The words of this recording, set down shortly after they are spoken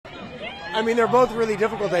I mean, they're both really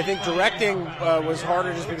difficult. I think directing was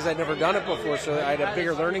harder just because I'd never done it before, so I had a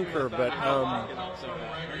bigger learning curve. But I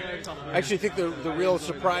actually think the real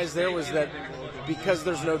surprise there was that because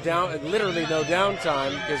there's literally no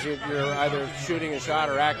downtime, because you're either shooting a shot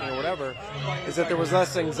or acting or whatever, is that there was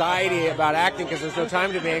less anxiety about acting because there's no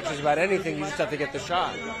time to be anxious about anything. You just have to get the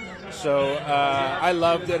shot. So I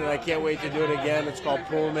loved it, and I can't wait to do it again. It's called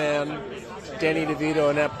Poolman. Danny DeVito,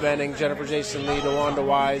 Annette Bening, Jennifer Jason Leigh, DeWanda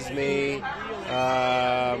Wise, me.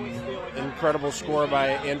 Incredible score by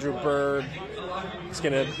Andrew Bird. It's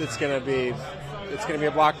gonna be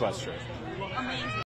a blockbuster.